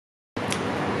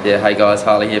Yeah, hey guys,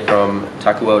 Harley here from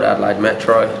Tackle World Adelaide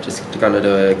Metro. Just going to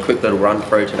do a quick little run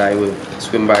through today with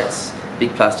swim baits,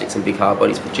 big plastics and big hard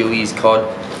bodies for jewies, cod,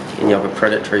 any other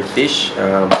predatory fish.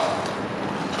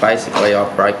 Basically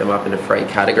I'll break them up into 3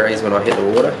 categories when I hit the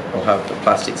water. I'll have the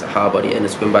plastics, a hard body and a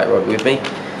swim bait rod with me,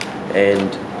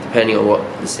 and depending on what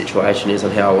the situation is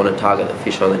and how I want to target the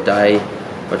fish on the day,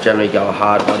 I generally go a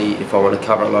hard body if I want to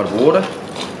cover a lot of water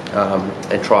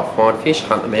and try to find fish,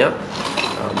 hunt them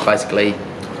out. Basically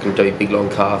I can do big long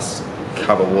casts,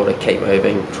 cover water, keep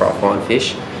moving, try to find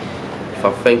fish. If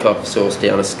I think I've sourced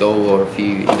down a school or a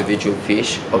few individual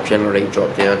fish, I'll generally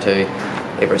drop down to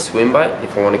either a swim bait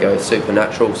if I want to go super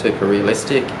natural, super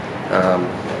realistic.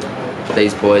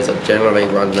 These boys I generally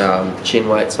run chin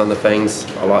weights on the things.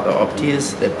 I like the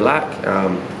Optias, they're black,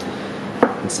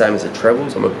 and same as the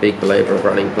trebles. I'm a big believer of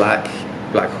running black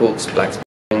hooks, black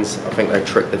springs. I think they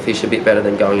trick the fish a bit better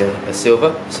than going a silver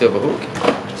hook,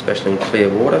 especially in clear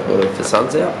water or if the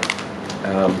sun's out.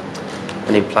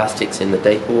 And in plastics in the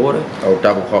deeper water, I'll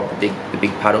double hop the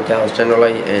big paddle tails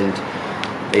generally, and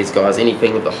these guys,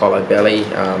 anything with the hollow belly,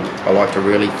 I like to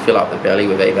really fill up the belly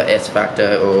with either S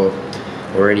Factor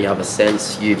or any other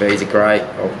scents. UVs are great.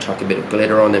 I'll chuck a bit of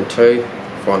glitter on them too.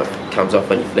 Find it comes off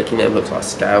when you're flicking them, looks like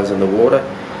scales in the water.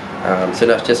 So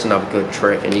that's just another good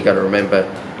trick, and you got to remember,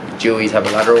 jewies have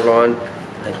a lateral line,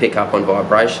 they pick up on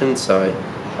vibration, so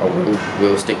I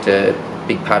will stick to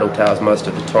big paddle tails most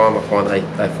of the time. I find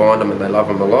they find them and they love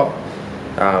them a lot.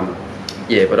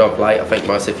 Yeah, but of late I think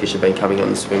most of the fish have been coming on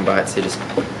the swim baits. They're just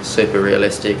super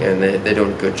realistic, and they're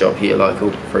doing a good job here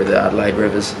local through the Adelaide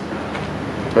rivers.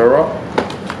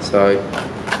 Alright, so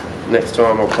next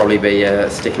time I'll probably be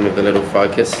sticking with the little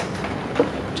focus,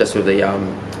 just with the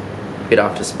bit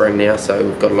after spring now, so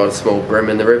we've got a lot of small bream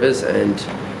in the rivers, and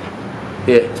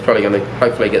yeah, it's probably going to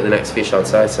hopefully get the next fish, I'd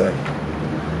say. So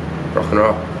rock and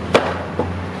roll.